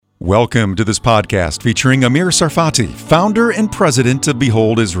Welcome to this podcast featuring Amir Tsarfati, founder and president of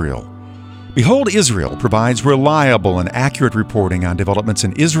Behold Israel. Behold Israel provides reliable and accurate reporting on developments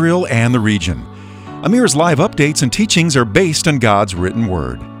in Israel and the region. Amir's live updates and teachings are based on God's written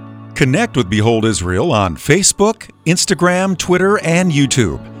word. Connect with Behold Israel on Facebook, Instagram, Twitter, and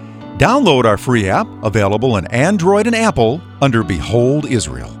YouTube. Download our free app, available on Android and Apple, under Behold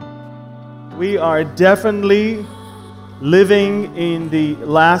Israel. We are definitely living in the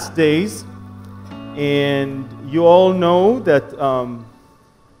last days, and you all know that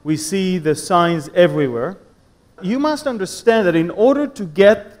we see the signs everywhere. You must understand that in order to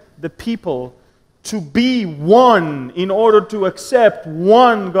get the people to be one, in order to accept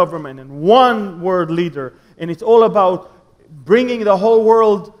one government and one world leader, and it's all about bringing the whole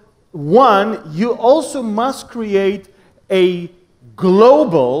world one, you also must create a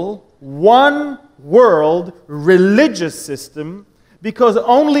global, one world religious system, because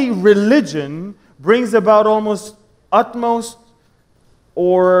only religion brings about almost utmost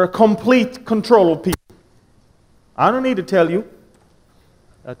or complete control of people. I don't need to tell you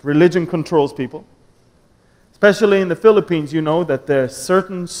that religion controls people. Especially in the Philippines, you know that there are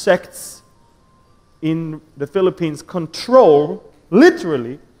certain sects in the Philippines control,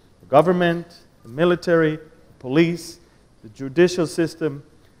 literally, the government, the military, the police, the judicial system.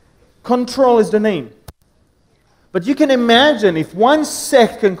 Control is the name. But you can imagine if one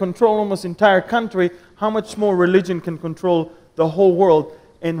sect can control almost entire country, how much more religion can control the whole world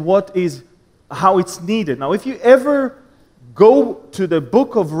and how it's needed. Now, if you ever go to the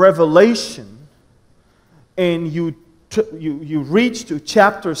book of Revelation and you reach to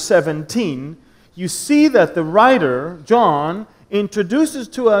chapter 17, you see that the writer, John, introduces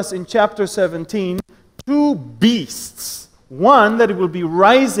to us in chapter 17 two beasts. One that will be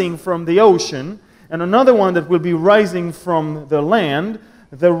rising from the ocean, and another one that will be rising from the land.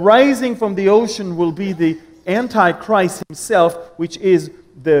 The rising from the ocean will be the Antichrist himself, which is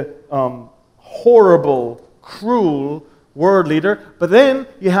the horrible, cruel world leader. But then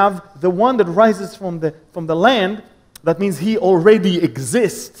you have the one that rises from the land. That means he already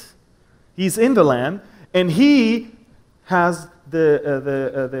exists. He's in the land, and he has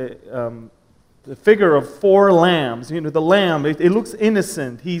the figure of four lambs. You know, the lamb, it looks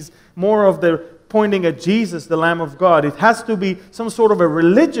innocent. He's more of the pointing at Jesus, the Lamb of God. It has to be some sort of a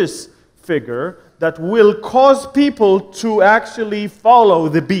religious figure that will cause people to actually follow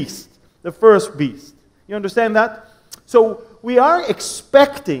the beast, the first beast. You understand that? So we are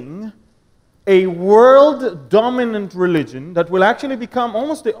expecting a world-dominant religion that will actually become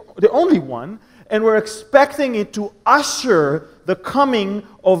almost the only one, and we're expecting it to usher the coming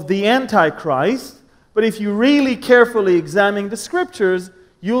of the Antichrist. But if you really carefully examine the scriptures,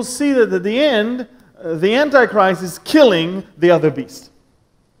 you'll see that at the end, the Antichrist is killing the other beast.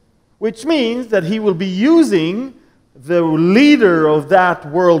 Which means that he will be using the leader of that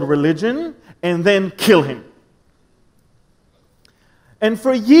world religion and then kill him. And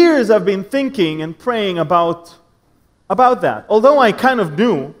for years I've been thinking and praying about that. Although I kind of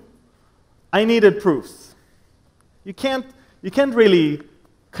knew, I needed proofs. You can't really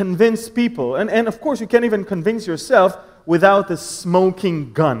convince people. And of course, you can't even convince yourself without a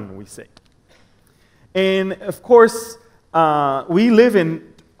smoking gun, we say. And of course, we live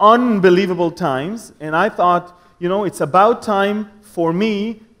in unbelievable times. And I thought, it's about time for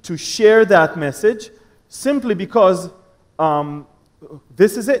me to share that message, simply because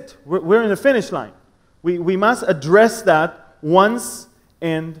this is it. We're in the finish line. We must address that once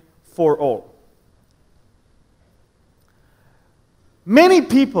and for all. Many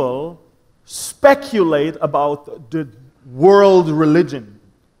people speculate about the world religion,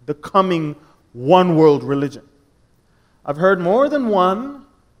 the coming one world religion. I've heard more than one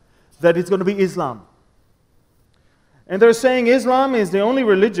that it's going to be Islam. And they're saying Islam is the only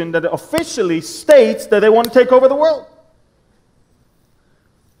religion that officially states that they want to take over the world.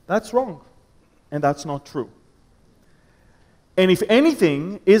 That's wrong. And that's not true. And if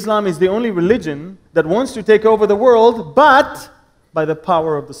anything, Islam is the only religion that wants to take over the world, but by the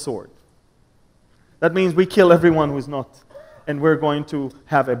power of the sword. That means we kill everyone who is not, and we're going to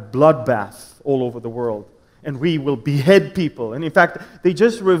have a bloodbath all over the world, and we will behead people. And in fact, they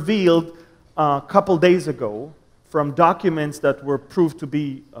just revealed a couple days ago, from documents that were proved to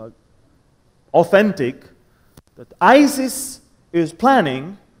be authentic, that ISIS is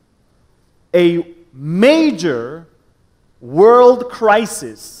planning a major world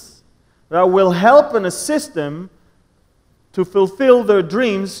crisis that will help and assist them to fulfill their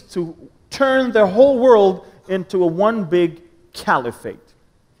dreams to turn the whole world into a one big caliphate.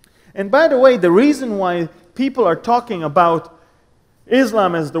 And by the way, the reason why people are talking about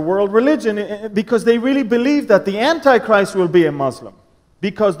Islam as the world religion because they really believe that the Antichrist will be a Muslim.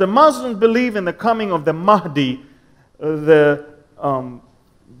 Because the Muslims believe in the coming of the Mahdi, the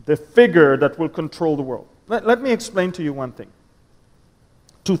figure that will control the world. Let me explain to you one thing.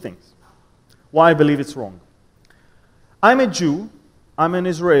 Two things. Why I believe it's wrong. I'm a Jew. I'm an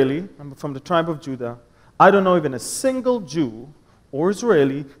Israeli. I'm from the tribe of Judah. I don't know even a single Jew or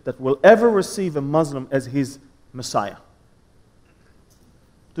Israeli that will ever receive a Muslim as his Messiah.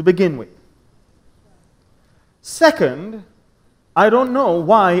 To begin with. Second, I don't know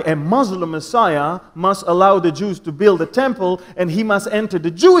why a Muslim Messiah must allow the Jews to build a temple and he must enter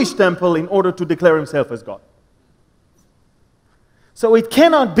the Jewish temple in order to declare himself as God. So it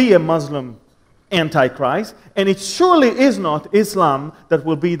cannot be a Muslim Antichrist, and it surely is not Islam that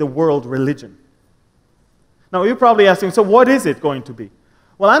will be the world religion. Now you're probably asking, so what is it going to be?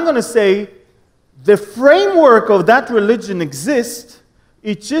 Well, I'm going to say the framework of that religion exists.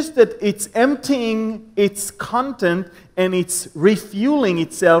 It's just that it's emptying its content and it's refueling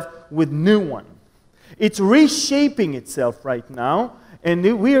itself with new one. It's reshaping itself right now,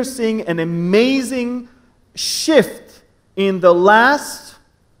 and we are seeing an amazing shift in the last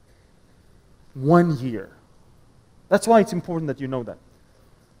 1 year. That's why it's important that you know that.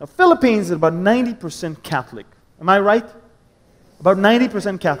 Now, Philippines is about 90% Catholic. Am I right? About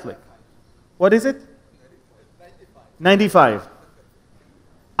 90% Catholic. What is it? 95.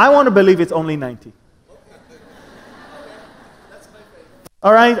 I want to believe it's only 90.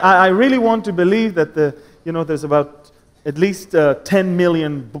 All right, I really want to believe that there's about at least 10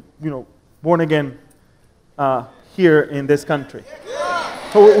 million, born again here in this country.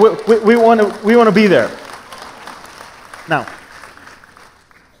 So we want to be there. Now,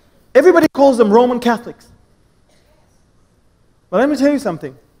 everybody calls them Roman Catholics. But let me tell you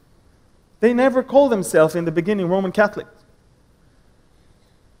something. They never called themselves in the beginning Roman Catholics.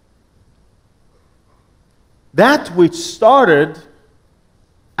 That which started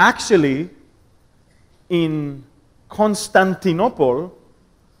actually in Constantinople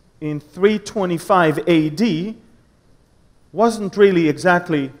in 325 AD wasn't really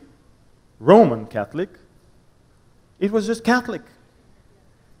exactly Roman Catholic. It was just Catholic.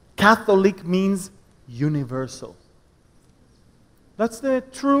 Catholic means universal. That's the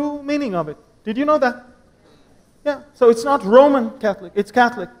true meaning of it. Did you know that? Yeah, so it's not Roman Catholic, it's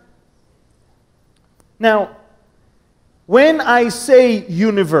Catholic. Now, when I say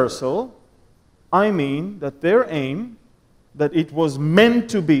universal, I mean that their aim, that it was meant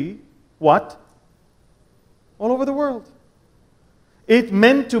to be, what? All over the world. It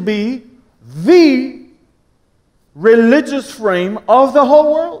meant to be the religious frame of the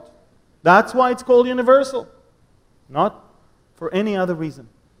whole world. That's why it's called universal, not for any other reason.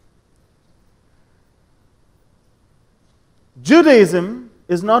 Judaism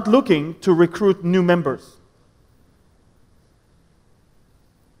is not looking to recruit new members.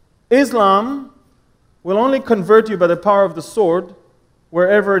 Islam will only convert you by the power of the sword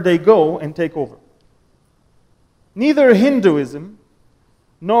wherever they go and take over. Neither Hinduism,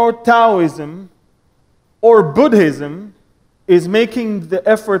 nor Taoism, or Buddhism is making the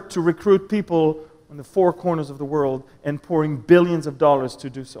effort to recruit people in the four corners of the world and pouring billions of dollars to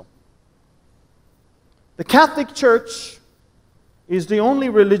do so. The Catholic Church is the only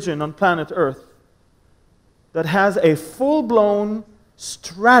religion on planet Earth that has a full-blown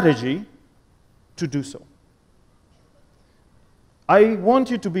strategy to do so. I want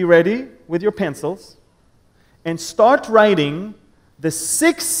you to be ready with your pencils and start writing the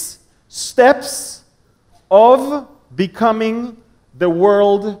 6 steps of becoming the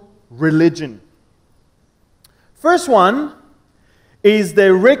world religion. First one is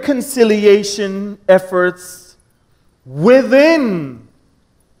the reconciliation efforts within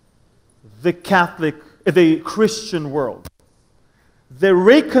the Christian world. The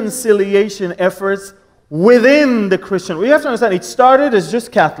reconciliation efforts within the Christian. We have to understand, it started as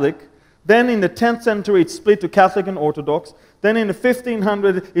just Catholic. Then in the 10th century, it split to Catholic and Orthodox. Then in the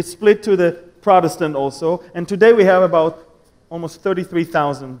 1500s, it split to the Protestant also. And today we have about almost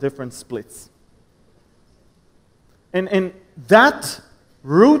 33,000 different splits. And that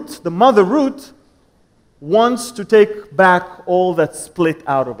root, the mother root, wants to take back all that split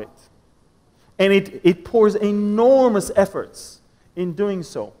out of it. And it pours enormous efforts in doing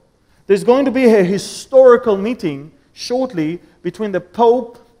so. There's going to be a historical meeting shortly between the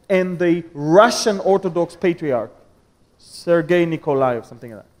Pope and the Russian Orthodox Patriarch, Sergei Nikolaev,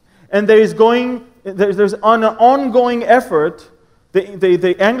 something like that. And there's an ongoing effort.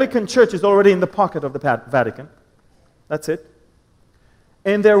 The Anglican Church is already in the pocket of the Vatican. That's it.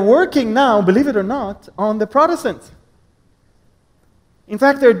 And they're working now, believe it or not, on the Protestants. In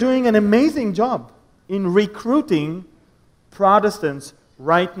fact, they're doing an amazing job in recruiting Protestants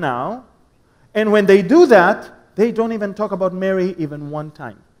right now. And when they do that, they don't even talk about Mary even one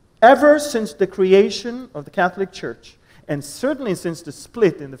time. Ever since the creation of the Catholic Church, and certainly since the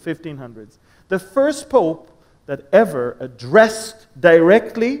split in the 1500s, the first pope that ever addressed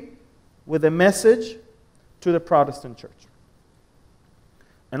directly with a message to the Protestant church.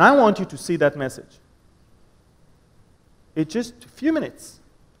 And I want you to see that message. It's just a few minutes.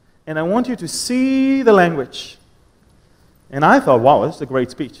 And I want you to see the language. And I thought, wow, this is a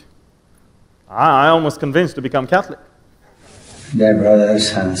great speech. I almost convinced to become Catholic. Dear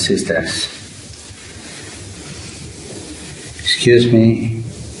brothers and sisters, excuse me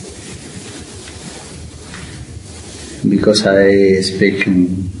because I speak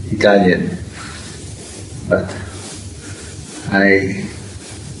in Italian, but I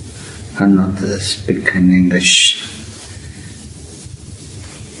cannot speak in English.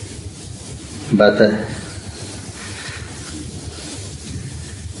 But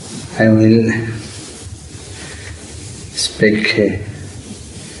I will speak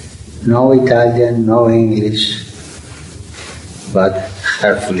no Italian, no English, but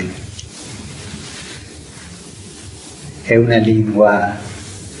carefully. È una lingua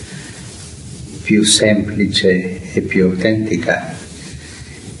più semplice e più autentica.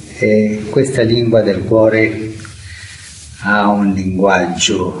 E questa lingua del cuore ha un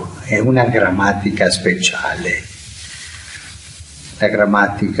linguaggio e una grammatica speciale. La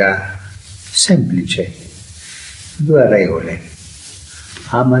grammatica semplice, 2 regole: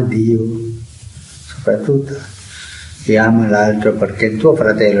 ama Dio soprattutto e ama l'altro perché è tuo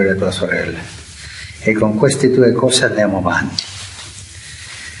fratello e la tua sorella, e con queste 2 cose andiamo avanti.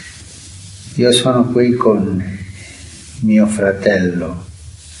 Io sono qui con mio fratello,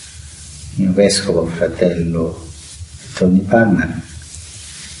 mio vescovo fratello Tony Parner,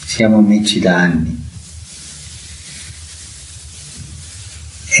 siamo amici da anni.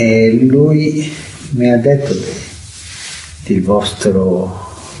 E lui mi ha detto del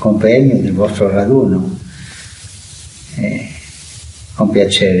vostro convegno, del vostro raduno. E con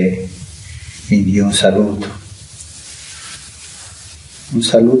piacere vi invio un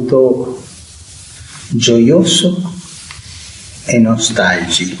saluto gioioso e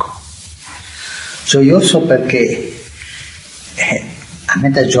nostalgico. Gioioso perché a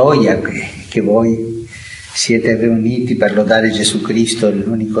me dà gioia che voi siete riuniti per lodare Gesù Cristo,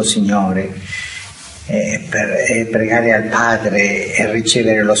 l'unico Signore, per pregare al Padre e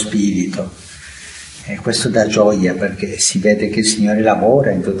ricevere lo Spirito. E questo dà gioia perché si vede che il Signore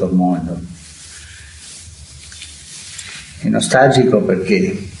lavora in tutto il mondo. È nostalgico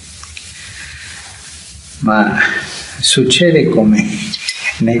perché, ma succede come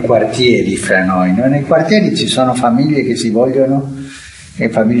nei quartieri fra noi, no? Nei quartieri ci sono famiglie che si vogliono e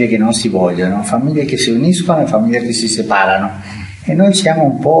famiglie che non si vogliono, famiglie che si uniscono e famiglie che si separano, e noi siamo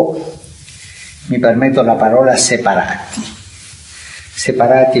un po', mi permetto la parola, separati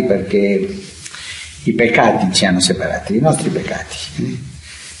perché i peccati ci hanno separati, i nostri peccati,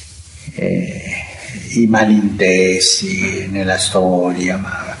 i malintesi nella storia,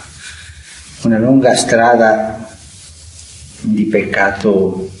 ma una lunga strada di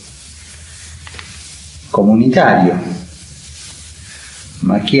peccato comunitario.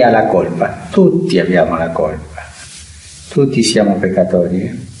 Ma chi ha la colpa? Tutti abbiamo la colpa, tutti siamo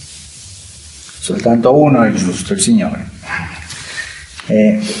peccatori, soltanto uno è il giusto, il Signore.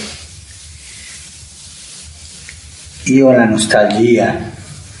 Io ho la nostalgia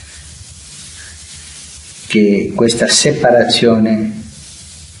che questa separazione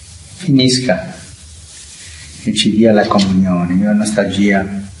finisca e ci dia la comunione. Io ho nostalgia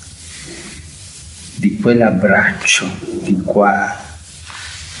di quell'abbraccio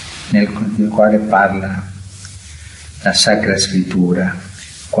nel quale parla la Sacra Scrittura,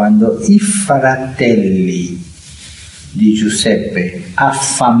 quando i fratelli di Giuseppe,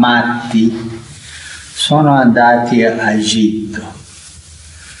 affamati, sono andati a Egitto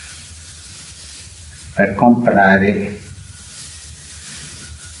per comprare,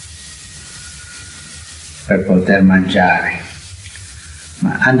 per poter mangiare.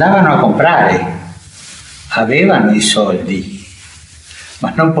 Ma andavano a comprare, avevano i soldi,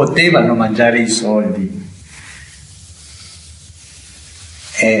 ma non potevano mangiare i soldi.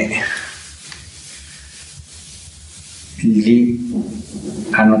 E lì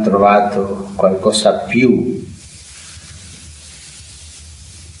hanno trovato qualcosa più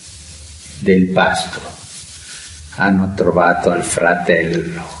del pasto, hanno trovato il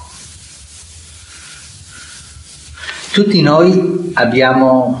fratello. Tutti noi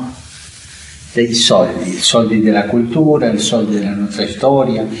abbiamo dei soldi, i soldi della cultura, i soldi della nostra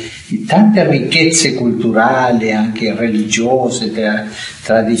storia, di tante ricchezze culturali, anche religiose,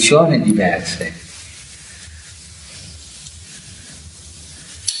 tradizioni diverse.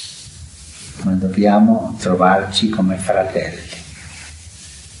 Ma dobbiamo trovarci come fratelli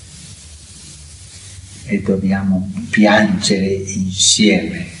e dobbiamo piangere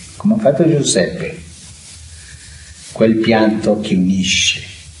insieme, come ha fatto Giuseppe, quel pianto che unisce,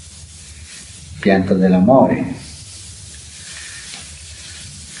 pianto dell'amore.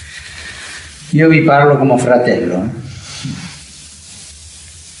 Io vi parlo come fratello,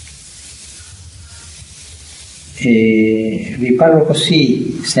 e vi parlo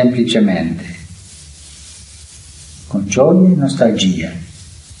così semplicemente, con gioia e nostalgia.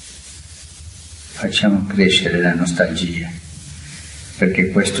 Facciamo crescere la nostalgia, perché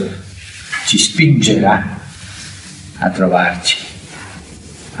questo ci spingerà a trovarci,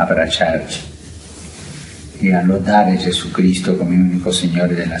 a abbracciarci e a lodare Gesù Cristo come unico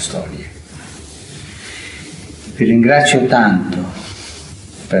Signore della storia. Vi ringrazio tanto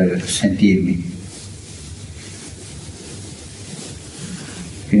per sentirmi.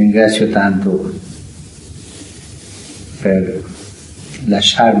 Vi ringrazio tanto per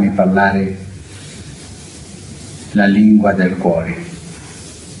lasciarmi parlare la lingua del cuore.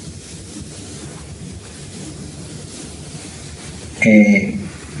 E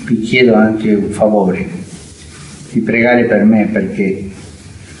vi chiedo anche un favore, di pregare per me, perché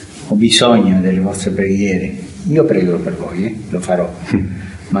ho bisogno delle vostre preghiere. Io prego per voi, lo farò,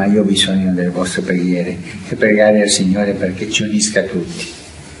 ma io ho bisogno delle vostre preghiere e pregare al Signore perché ci unisca tutti.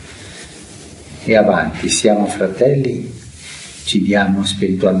 E avanti, siamo fratelli, ci diamo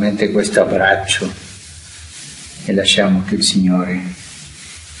spiritualmente questo abbraccio e lasciamo che il Signore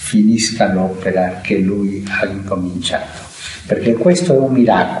finisca l'opera che Lui ha incominciato. Perché questo è un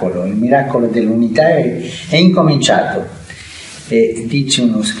miracolo, il miracolo dell'unità è incominciato. E dice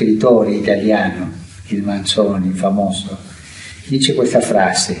uno scrittore italiano, il Manzoni, famoso, dice questa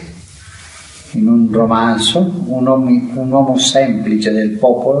frase in un romanzo, un uomo semplice del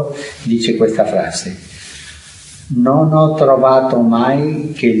popolo dice questa frase: non ho trovato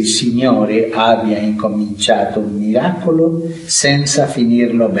mai che il Signore abbia incominciato un miracolo senza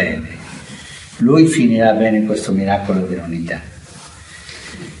finirlo bene. Lui finirà bene questo miracolo dell'unità.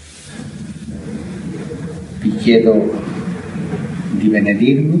 Vi chiedo di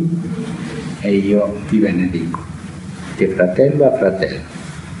benedirmi e io vi benedico, di fratello a fratello.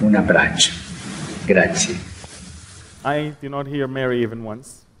 Un abbraccio. Grazie. I did not hear Mary even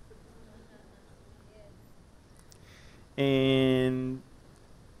once. And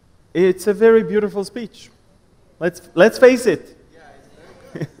it's a very beautiful speech. Let's face it.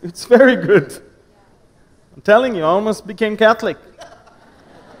 It's very good. I'm telling you, I almost became Catholic.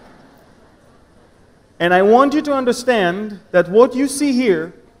 And I want you to understand that what you see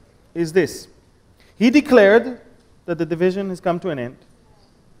here is this. He declared that the division has come to an end.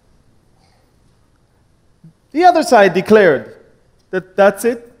 The other side declared that that's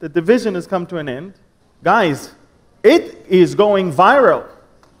it, the division has come to an end. Guys, it is going viral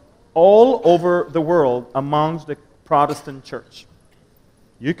all over the world amongst the Protestant church.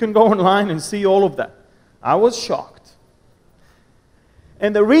 You can go online and see all of that. I was shocked.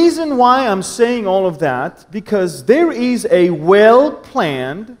 And the reason why I'm saying all of that, because there is a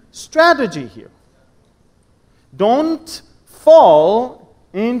well-planned strategy here. Don't fall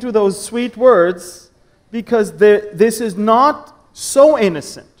into those sweet words, because this is not so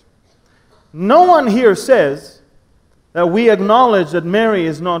innocent. No one here says that we acknowledge that Mary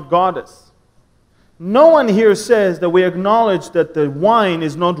is not goddess. No one here says that we acknowledge that the wine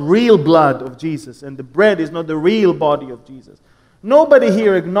is not real blood of Jesus and the bread is not the real body of Jesus. Nobody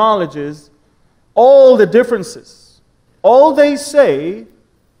here acknowledges all the differences. All they say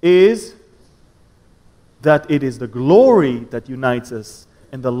is that it is the glory that unites us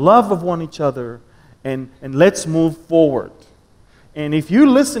and the love of one each other, and let's move forward. And if you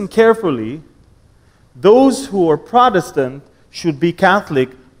listen carefully, those who are Protestant should be Catholic,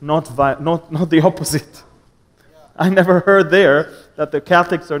 not the opposite. I never heard there that the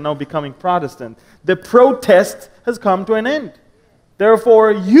Catholics are now becoming Protestant. The protest has come to an end.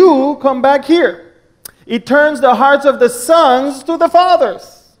 Therefore, you come back here. It turns the hearts of the sons to the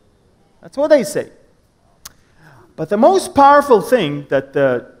fathers. That's what they say. But the most powerful thing that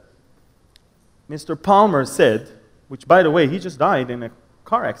Mr. Palmer said, which, by the way, he just died in a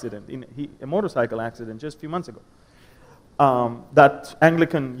car accident, a motorcycle accident just a few months ago, that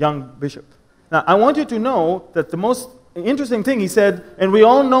Anglican young bishop. Now, I want you to know that the most interesting thing he said, and we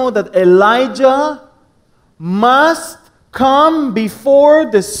all know that Elijah must come before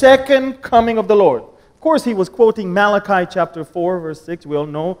the second coming of the Lord. Of course, he was quoting Malachi chapter 4, verse 6. We all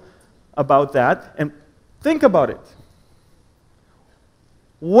know about that. And think about it.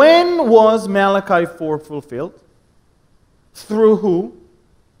 When was Malachi 4 fulfilled? Through who?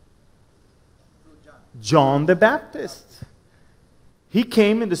 John the Baptist. He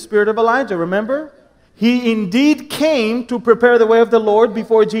came in the spirit of Elijah, remember? He indeed came to prepare the way of the Lord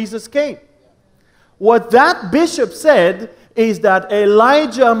before Jesus came. What that bishop said is that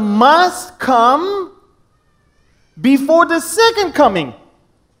Elijah must come before the second coming.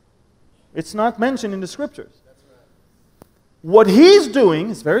 It's not mentioned in the scriptures. What he's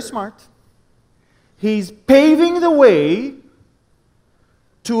doing is very smart. He's paving the way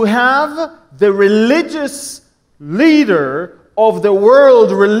to have the religious leader of the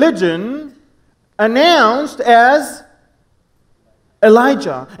world religion announced as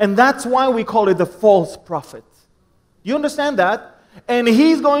Elijah. And that's why we call it the false prophet. You understand that? And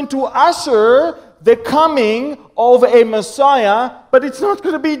he's going to usher the coming of a Messiah, but it's not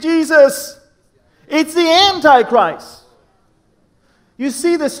going to be Jesus. It's the Antichrist. You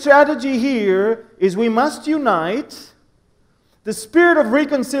see, the strategy here is we must unite the spirit of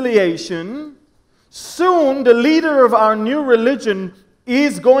reconciliation. Soon, the leader of our new religion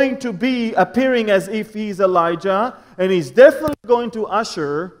is going to be appearing as if he's Elijah, and he's definitely going to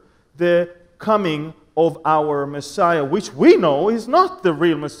usher the coming of our Messiah, which we know is not the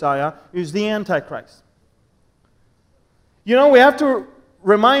real Messiah, is the Antichrist. You know, we have to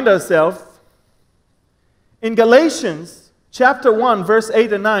remind ourselves, in Galatians chapter 1, verse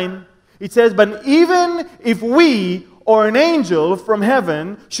 8 and 9, it says, "But even if we or an angel from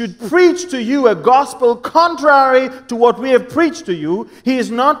heaven should preach to you a gospel contrary to what we have preached to you, he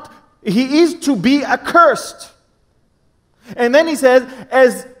is to be accursed." And then he says,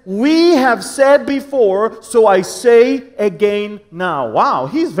 "As we have said before, so I say again now." Wow,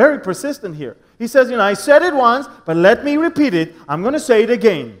 he's very persistent here. He says, I said it once, but let me repeat it. I'm going to say it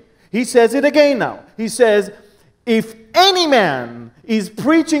again. He says it again now. He says, "If any man is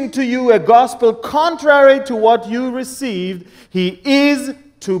preaching to you a gospel contrary to what you received, he is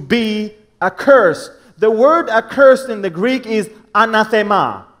to be accursed." The word accursed in the Greek is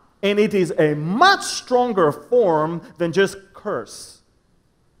anathema, and it is a much stronger form than just curse.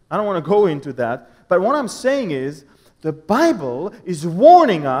 I don't want to go into that, but what I'm saying is the Bible is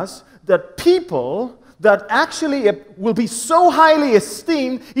warning us that people that actually will be so highly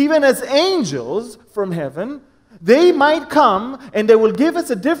esteemed, even as angels from heaven, they might come and they will give us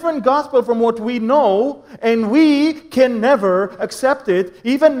a different gospel from what we know, and we can never accept it,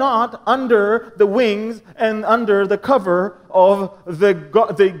 even not under the wings and under the cover of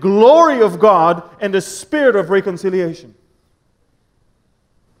the glory of God and the spirit of reconciliation.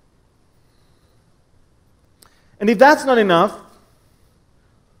 And if that's not enough,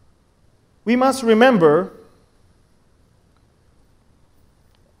 we must remember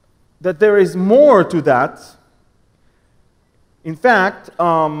that there is more to that. In fact,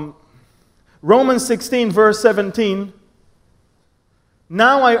 Romans 16, verse 17,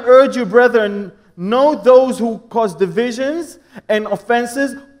 "Now I urge you, brethren, note those who cause divisions and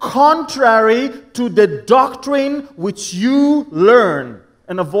offenses contrary to the doctrine which you learn,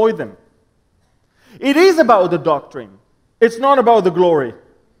 and avoid them." It is about the doctrine. It's not about the glory.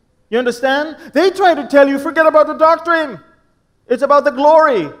 You understand? They try to tell you, forget about the doctrine. It's about the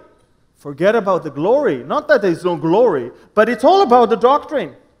glory. Forget about the glory. Not that there's no glory, but it's all about the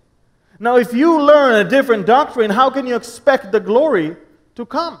doctrine. Now, if you learn a different doctrine, how can you expect the glory to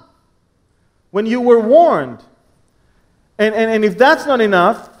come? When you were warned. And if that's not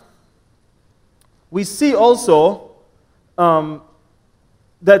enough, we see also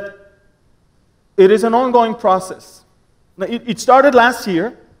that it is an ongoing process. Now, it started last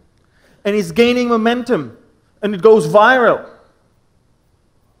year, and it's gaining momentum, and it goes viral.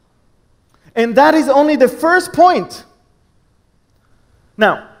 And that is only the first point.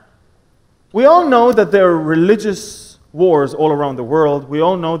 Now, we all know that there are religious wars all around the world. We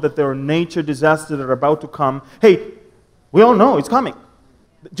all know that there are nature disasters that are about to come. Hey, we all know it's coming.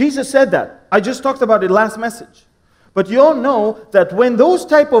 Jesus said that. I just talked about it last message. But you all know that when those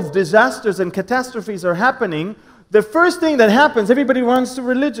type of disasters and catastrophes are happening, the first thing that happens, everybody runs to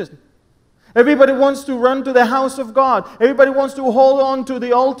religion. Everybody wants to run to the house of God. Everybody wants to hold on to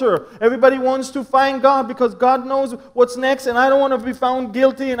the altar. Everybody wants to find God because God knows what's next, and I don't want to be found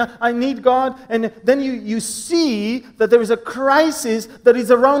guilty, and I need God. And then you see that there is a crisis that is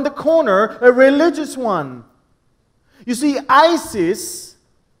around the corner, a religious one. You see, ISIS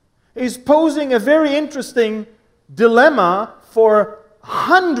is posing a very interesting dilemma for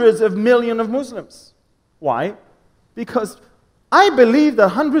hundreds of millions of Muslims. Why? Because I believe that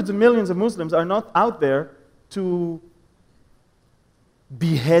hundreds of millions of Muslims are not out there to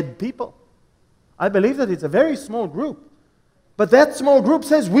behead people. I believe that it's a very small group. But that small group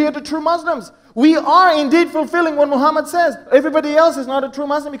says we are the true Muslims. We are indeed fulfilling what Muhammad says. Everybody else is not a true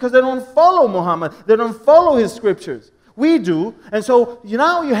Muslim because they don't follow Muhammad. They don't follow his scriptures. We do. And so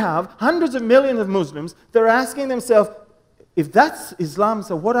now you have hundreds of millions of Muslims that are asking themselves, if that's Islam,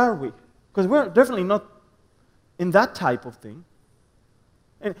 so what are we? Because we're definitely not in that type of thing.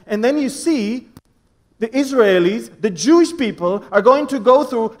 And then you see the Israelis, the Jewish people, are going to go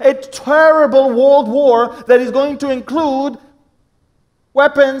through a terrible world war that is going to include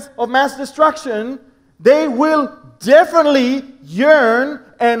weapons of mass destruction. They will definitely yearn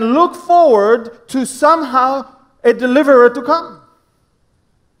and look forward to somehow a deliverer to come.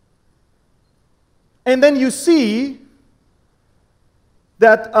 And then you see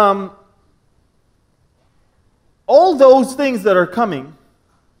that all those things that are coming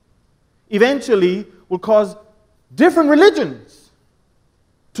eventually will cause different religions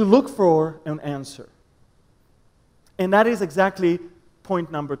to look for an answer. And that is exactly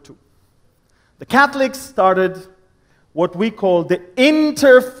point number 2. The Catholics started what we call the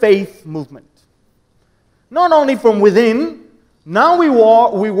interfaith movement. Not only from within, now we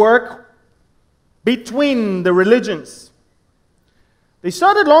work between the religions. They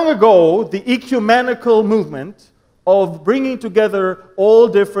started long ago the ecumenical movement of bringing together all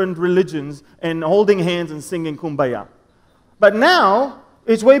different religions and holding hands and singing Kumbaya. But now,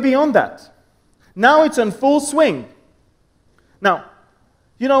 it's way beyond that. Now it's in full swing. Now,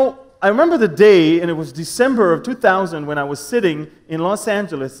 you know, I remember the day, and it was December of 2000, when I was sitting in Los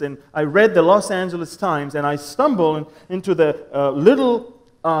Angeles, and I read the Los Angeles Times, and I stumbled into the little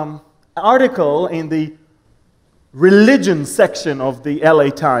article in the religion section of the LA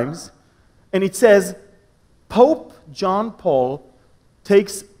Times, and it says, Pope John Paul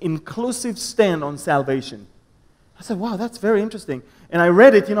takes inclusive stand on salvation. I said, wow, that's very interesting. And I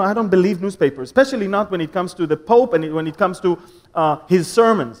read it. You know, I don't believe newspapers, especially not when it comes to the Pope and when it comes to his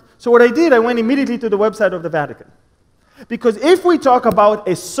sermons. So what I did, I went immediately to the website of the Vatican. Because if we talk about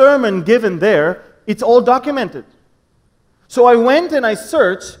a sermon given there, it's all documented. So I went and I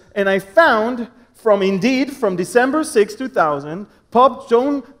searched, and I found from December 6, 2000, Pope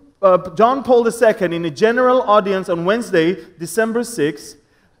John Paul II in a general audience on Wednesday, December 6,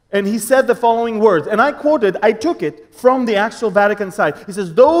 and he said the following words, and I took it from the actual Vatican site. He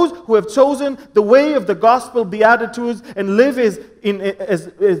says, those who have chosen the way of the gospel beatitudes and live as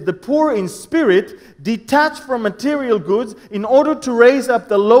the poor in spirit, detached from material goods, in order to raise up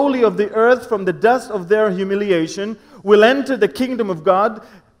the lowly of the earth from the dust of their humiliation, will enter the kingdom of God.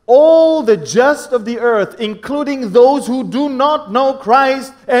 All the just of the earth, including those who do not know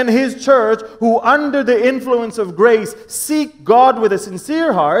Christ and His church, who under the influence of grace seek God with a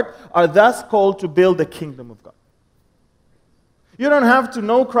sincere heart, are thus called to build the kingdom of God. You don't have to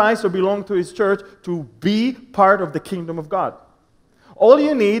know Christ or belong to His church to be part of the kingdom of God. All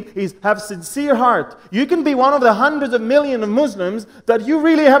you need is have sincere heart. You can be one of the hundreds of millions of Muslims that you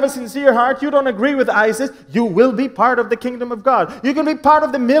really have a sincere heart. You don't agree with ISIS. You will be part of the kingdom of God. You can be part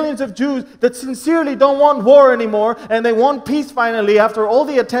of the millions of Jews that sincerely don't want war anymore and they want peace finally after all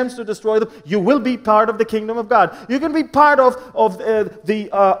the attempts to destroy them. You will be part of the kingdom of God. You can be part of the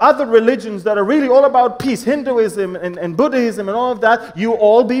other religions that are really all about peace, Hinduism and Buddhism and all of that. You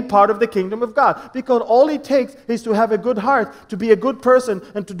all be part of the kingdom of God. Because all it takes is to have a good heart, to be a good person,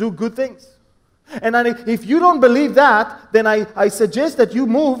 and to do good things. And if you don't believe that, then I suggest that you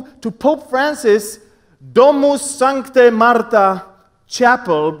move to Pope Francis' Domus Sanctae Martha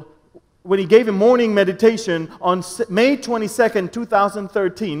Chapel when he gave a morning meditation on May 22nd,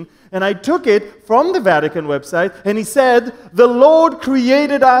 2013. And I took it from the Vatican website, and he said, the Lord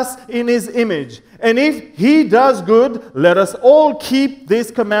created us in His image. And if He does good, let us all keep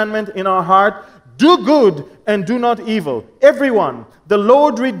this commandment in our heart. Do good and do not evil. Everyone. The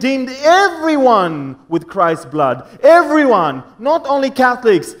Lord redeemed everyone with Christ's blood. Everyone. Not only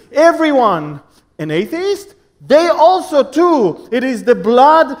Catholics. Everyone. An atheist? They also too. It is the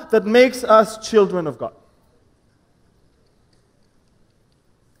blood that makes us children of God.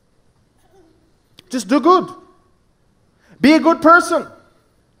 Just do good. Be a good person.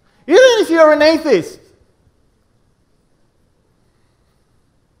 Even if you're an atheist.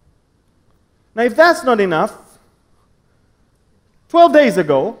 Now, if that's not enough, 12 days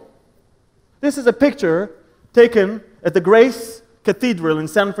ago, this is a picture taken at the Grace Cathedral in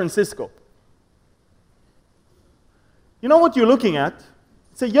San Francisco. You know what you're looking at?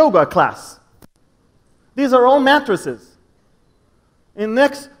 It's a yoga class. These are all mattresses. And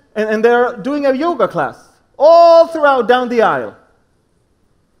they're doing a yoga class. all throughout down the aisle.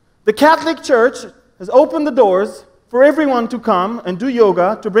 The Catholic Church has opened the doors for everyone to come and do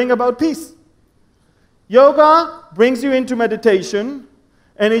yoga to bring about peace. Yoga brings you into meditation,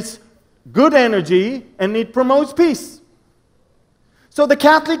 and it's good energy, and it promotes peace. So the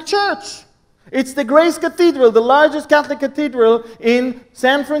Catholic Church, it's the Grace Cathedral, the largest Catholic cathedral in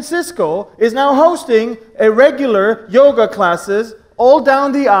San Francisco, is now hosting a regular yoga classes all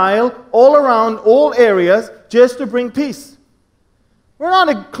down the aisle, all around, all areas, just to bring peace. We're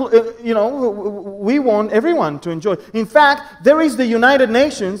not, we want everyone to enjoy. In fact, there is the United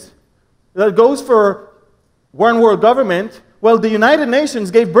Nations that goes for one world government. Well, the United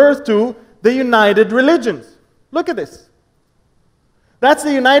Nations gave birth to the United Religions. Look at this. That's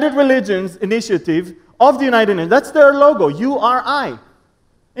the United Religions Initiative of the United Nations. That's their logo, URI.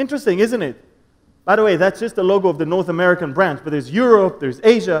 Interesting, isn't it? By the way, that's just the logo of the North American branch, but there's Europe, there's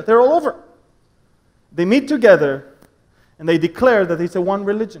Asia, they're all over. They meet together and they declare that it's a one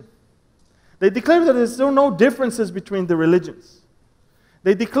religion. They declare that there's no differences between the religions.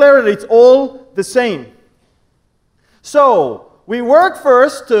 They declare that it's all the same. So, we work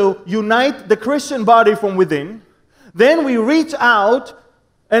first to unite the Christian body from within. Then we reach out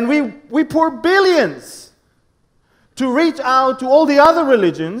and we pour billions to reach out to all the other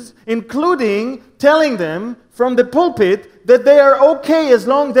religions, including telling them from the pulpit that they are okay as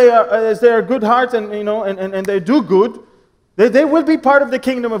long as they are good hearts and they do good. They will be part of the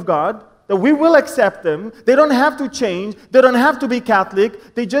kingdom of God. That we will accept them. They don't have to change. They don't have to be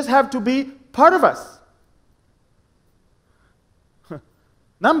Catholic. They just have to be part of us.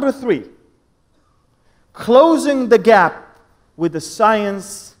 Number 3, closing the gap with the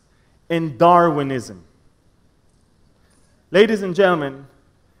science and Darwinism. Ladies and gentlemen,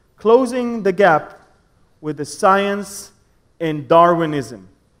 closing the gap with the science and Darwinism.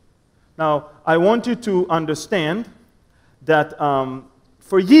 Now, I want you to understand that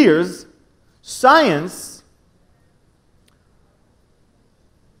for years, science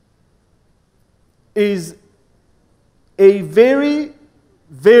is a very,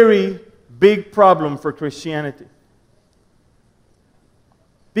 very big problem for Christianity.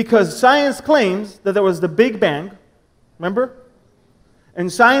 Because science claims that there was the Big Bang, remember?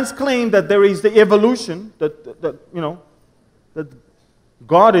 And science claimed that there is the evolution, that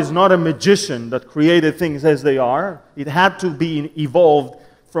God is not a magician that created things as they are. It had to be evolved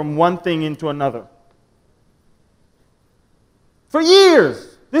from one thing into another. For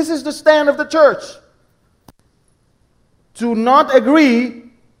years, this is the stand of the church. To not agree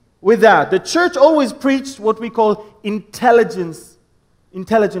with that. The church always preached what we call intelligent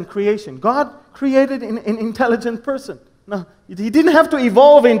creation. God created an intelligent person. No, he didn't have to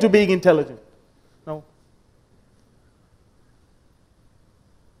evolve into being intelligent. No.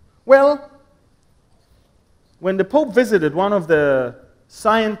 Well, when the Pope visited one of the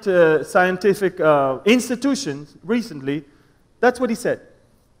scientific institutions recently, that's what he said.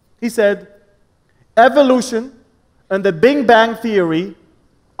 He said, evolution and the Big Bang Theory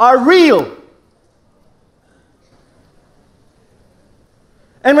are real.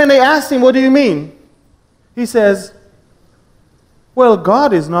 And when they asked him, what do you mean? He says, well,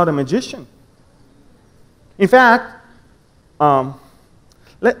 God is not a magician. In fact, I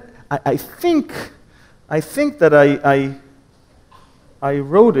think that I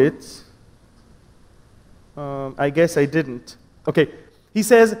wrote it. I guess I didn't. Okay. He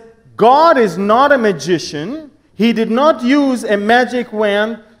says, God is not a magician. He did not use a magic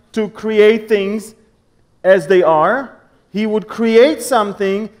wand to create things as they are. He would create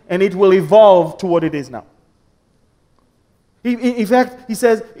something and it will evolve to what it is now. In fact, he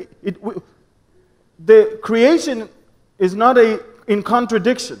says, the creation is not in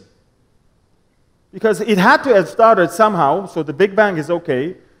contradiction. Because it had to have started somehow, so the Big Bang is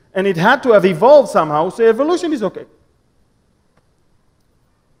okay, and it had to have evolved somehow, so evolution is okay.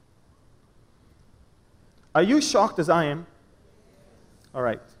 Are you shocked as I am? All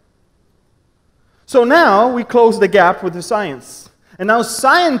right. So now we close the gap with the science. And now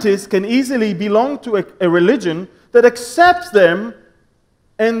scientists can easily belong to a religion that accepts them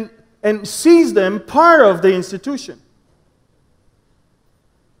and sees them part of the institution.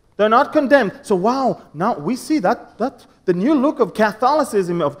 They're not condemned. So wow, now we see that the new look of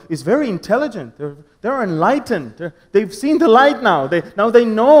Catholicism is very intelligent. They're enlightened. They've seen the light now. Now they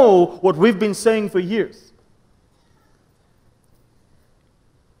know what we've been saying for years.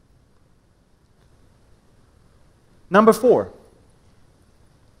 Number 4.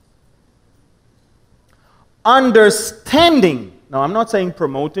 Understanding. Now, I'm not saying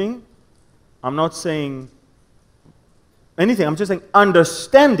promoting. I'm not saying anything. I'm just saying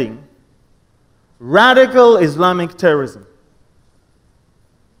understanding radical Islamic terrorism.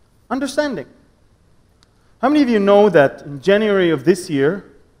 Understanding. How many of you know that in January of this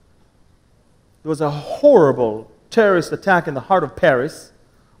year, there was a horrible terrorist attack in the heart of Paris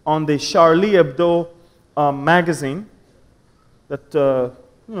on the Charlie Hebdo magazine that, a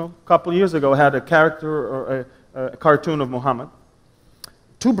couple years ago had a character or a cartoon of Muhammad.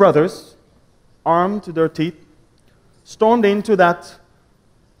 Two brothers, armed to their teeth, stormed into that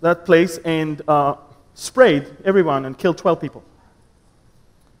place and sprayed everyone and killed 12 people.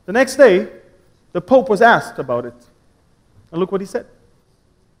 The next day, the Pope was asked about it. And look what he said.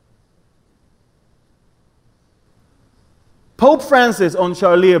 Pope Francis on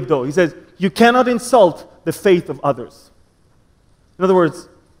Charlie Hebdo, he says, you cannot insult the faith of others. In other words,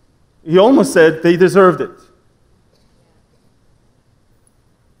 he almost said they deserved it.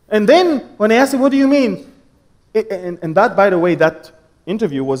 And then, when they asked him, what do you mean? And that, by the way, that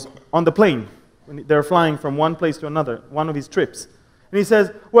interview was on the plane. When they're flying from one place to another, one of his trips. And he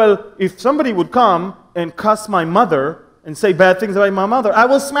says, well, if somebody would come and cuss my mother and say bad things about my mother, I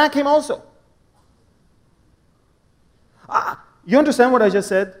will smack him also. You understand what I just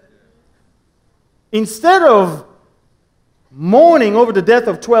said? Instead of mourning over the death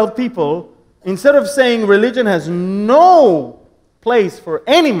of 12 people, instead of saying religion has no place for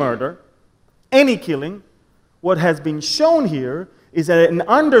any murder, any killing, what has been shown here is an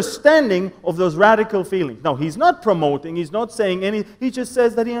understanding of those radical feelings. Now, he's not promoting, he's not saying anything, he just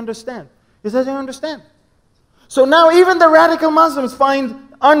says that he understands. He says, I understand. So now even the radical Muslims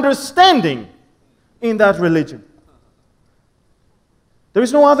find understanding in that religion. There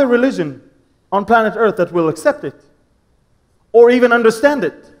is no other religion on planet Earth that will accept it or even understand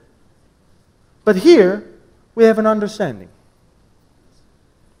it. But here, we have an understanding.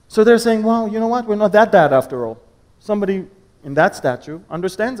 So they're saying, well, you know what? We're not that bad after all. Somebody in that statue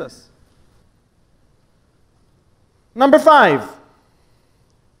understands us. Number 5,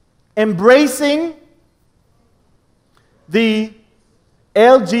 embracing the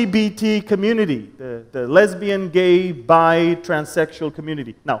LGBT community, the lesbian, gay, bi, transsexual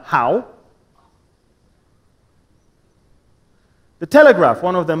community. Now, how? The Telegraph,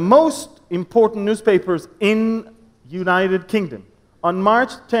 one of the most important newspapers in United Kingdom, on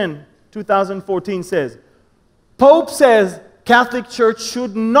March 10, 2014 says, Pope says Catholic Church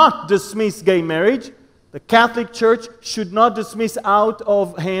should not dismiss gay marriage. The Catholic Church should not dismiss out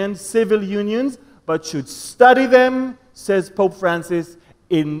of hand civil unions, but should study them, says Pope Francis,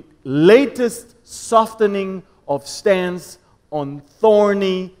 in latest softening of stance on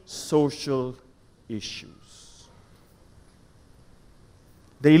thorny social issues.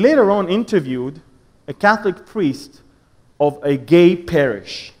 They later on interviewed a Catholic priest of a gay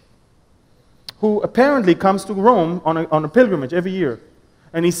parish who apparently comes to Rome on a pilgrimage every year.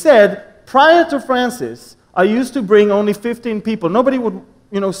 And he said, prior to Francis, I used to bring only 15 people. Nobody would,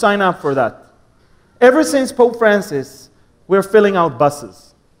 sign up for that. Ever since Pope Francis, we're filling out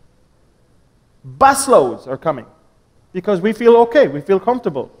buses. Busloads are coming because we feel okay, we feel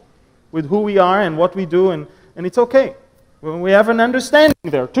comfortable with who we are and what we do, and it's okay. We have an understanding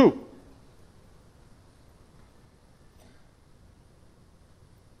there too.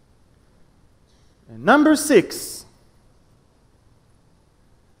 And number 6,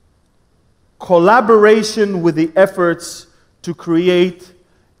 collaboration with the efforts to create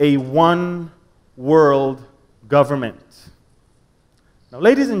a one world government. Now,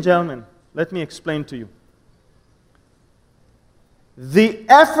 ladies and gentlemen, let me explain to you. The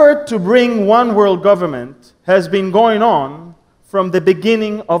effort to bring one world government has been going on from the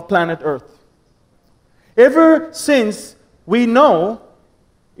beginning of planet Earth. Ever since we know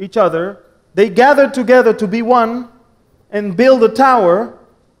each other, they gathered together to be one and build a tower,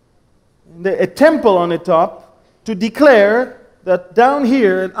 a temple on the top, to declare that down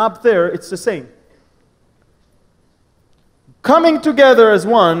here and up there it's the same. Coming together as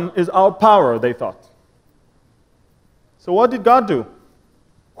one is our power, they thought. So what did God do?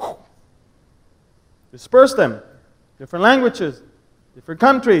 Disperse them. Different languages, different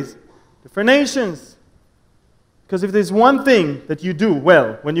countries, different nations. Because if there's one thing that you do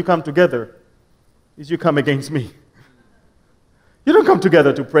well when you come together, is you come against me. You don't come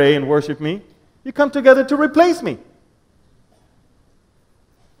together to pray and worship me. You come together to replace me.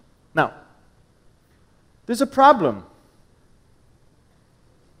 Now, there's a problem.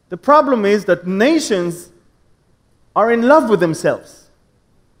 The problem is that nations are in love with themselves.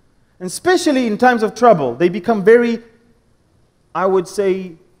 And especially in times of trouble, they become very, I would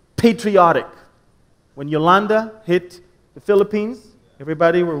say, patriotic. When Yolanda hit the Philippines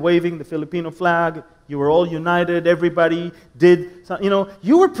Everybody were waving the Filipino flag. You were all united. Everybody did,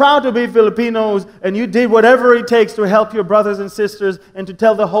 you were proud to be Filipinos, and you did whatever it takes to help your brothers and sisters and to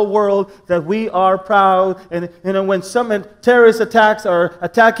tell the whole world that we are proud. And, when some terrorist attacks are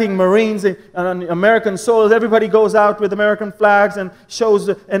attacking Marines on American soil, everybody goes out with American flags and shows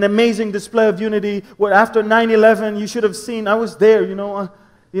an amazing display of unity. Well, after 9/11, you should have seen, I was there,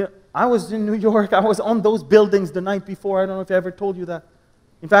 I was in New York. I was on those buildings the night before. I don't know if I ever told you that.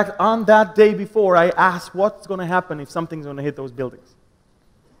 In fact, on that day before, I asked what's going to happen if something's going to hit those buildings.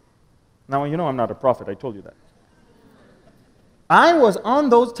 Now, I'm not a prophet. I told you that. I was on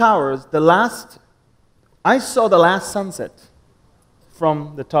those towers I saw the last sunset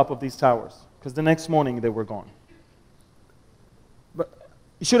from the top of these towers, because the next morning they were gone. But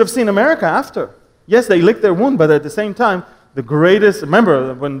you should have seen America after. Yes, they licked their wound, but at the same time, the greatest,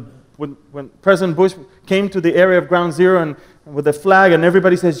 remember when President Bush came to the area of Ground Zero and with the flag and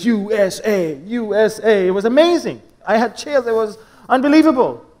everybody says, USA, USA. It was amazing. I had chills. It was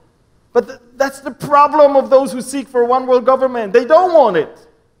unbelievable. But that's the problem of those who seek for one world government. They don't want it.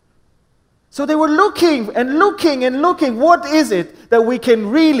 So they were looking and looking and looking. What is it that we can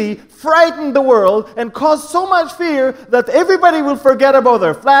really frighten the world and cause so much fear that everybody will forget about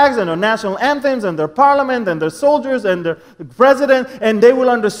their flags and their national anthems and their parliament and their soldiers and their president, and they will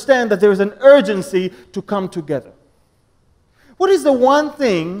understand that there is an urgency to come together? What is the one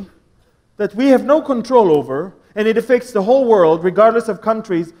thing that we have no control over, and it affects the whole world regardless of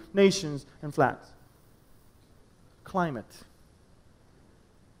countries, nations, and flags? Climate.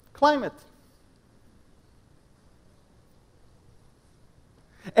 Climate.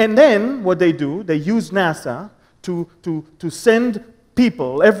 And then what they do, they use NASA to send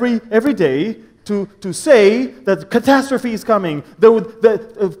people every day to say that catastrophe is coming.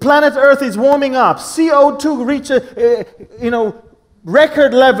 The planet Earth is warming up. CO2 reach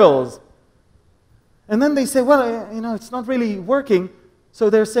record levels. And then they say, well, it's not really working.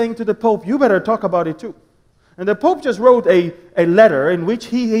 So they're saying to the Pope, you better talk about it too. And the Pope just wrote a letter in which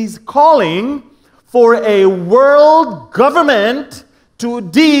he's calling for a world government to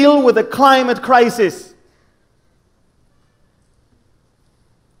deal with the climate crisis.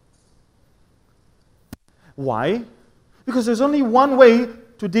 Why? Because there's only one way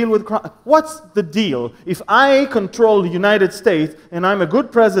to deal with crime. What's the deal? If I control the United States and I'm a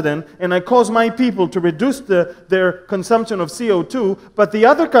good president and I cause my people to reduce their consumption of CO2, but the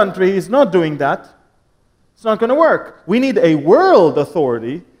other country is not doing that, it's not going to work. We need a world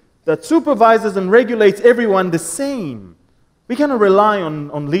authority that supervises and regulates everyone the same. We cannot rely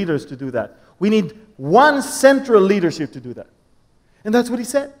on leaders to do that. We need one central leadership to do that. And that's what he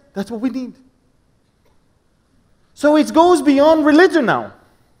said. That's what we need. So it goes beyond religion now.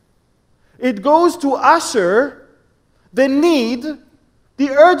 It goes to usher the need, the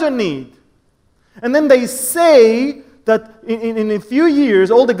urgent need. And then they say that in a few years,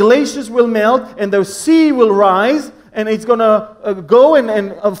 all the glaciers will melt and the sea will rise and it's going to go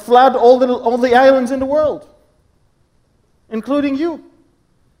and flood all the islands in the world, including you.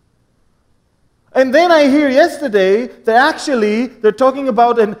 And then I hear yesterday that actually they're talking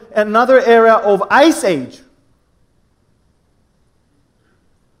about another era of ice age.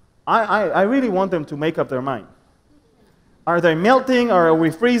 I really want them to make up their mind. Are they melting or are we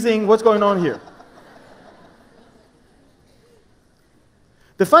freezing? What's going on here?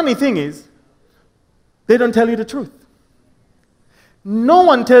 The funny thing is, they don't tell you the truth. No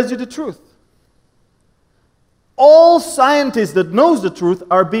one tells you the truth. All scientists that knows the truth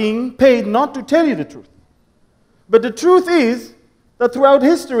are being paid not to tell you the truth. But the truth is that throughout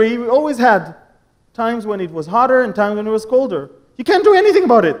history, we always had times when it was hotter and times when it was colder. You can't do anything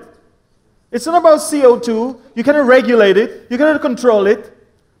about it. It's not about CO2. You cannot regulate it. You cannot control it.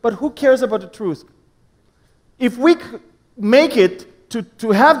 But who cares about the truth? If we make it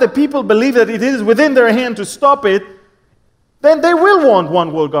to have the people believe that it is within their hand to stop it, then they will want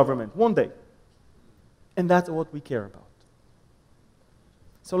one world government, won't they? And that's what we care about.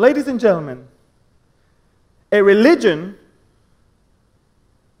 So, ladies and gentlemen, a religion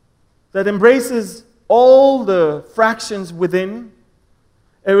that embraces all the fractions within,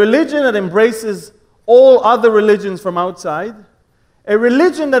 a religion that embraces all other religions from outside, a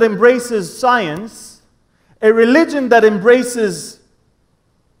religion that embraces science, a religion that embraces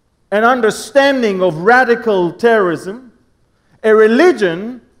an understanding of radical terrorism, a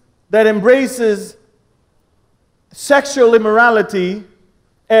religion that embraces sexual immorality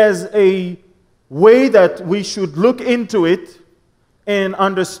as a way that we should look into it and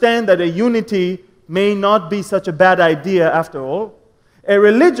understand that a unity may not be such a bad idea after all. A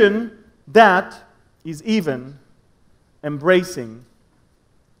religion that is even embracing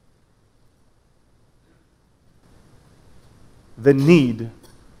the need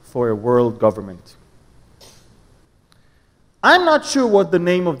for a world government. I'm not sure what the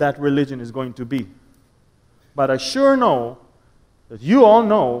name of that religion is going to be, but I sure know that you all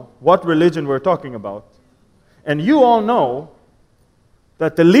know what religion we're talking about, and you all know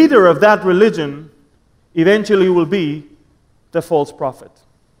that the leader of that religion eventually will be the false prophet.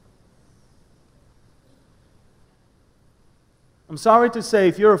 I'm sorry to say,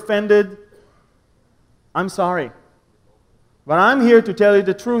 if you're offended, I'm sorry. But I'm here to tell you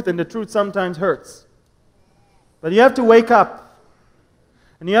the truth, and the truth sometimes hurts. But you have to wake up,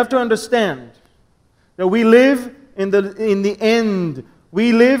 and you have to understand that we live in the end.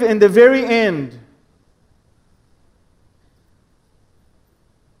 We live in the very end.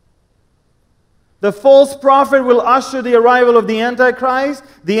 The false prophet will usher the arrival of the Antichrist.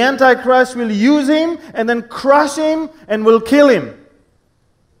 The Antichrist will use him and then crush him and will kill him.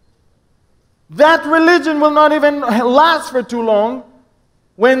 That religion will not even last for too long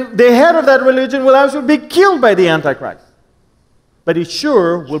when the head of that religion will actually be killed by the Antichrist. But he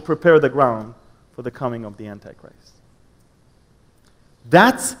sure will prepare the ground for the coming of the Antichrist.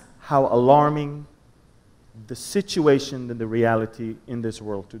 That's how alarming the situation and the reality in this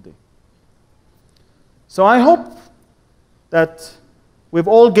world today. So I hope that we've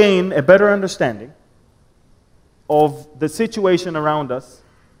all gained a better understanding of the situation around us.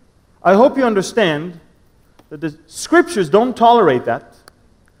 I hope you understand that the scriptures don't tolerate that.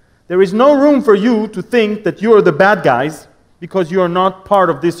 There is no room for you to think that you are the bad guys because you are not part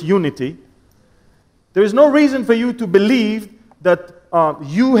of this unity. There is no reason for you to believe that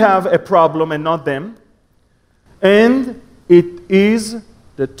you have a problem and not them. And it is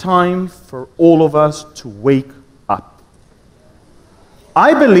the time for all of us to wake up.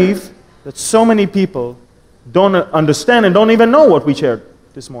 I believe that so many people don't understand and don't even know what we shared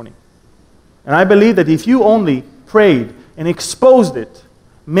this morning. And I believe that if you only prayed and exposed it,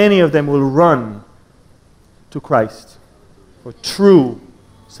 many of them will run to Christ for true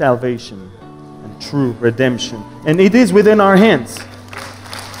salvation and true redemption. And it is within our hands.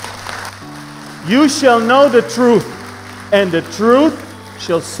 You shall know the truth, and the truth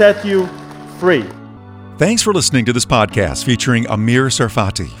shall set you free. Thanks for listening to this podcast featuring Amir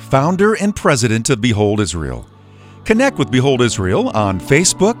Tsarfati, founder and president of Behold Israel. Connect with Behold Israel on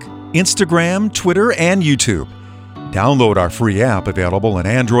Facebook, Instagram, Twitter, and YouTube. Download our free app available on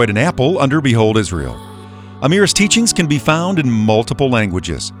Android and Apple under Behold Israel. Amir's teachings can be found in multiple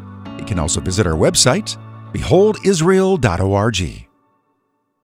languages. You can also visit our website, beholdisrael.org.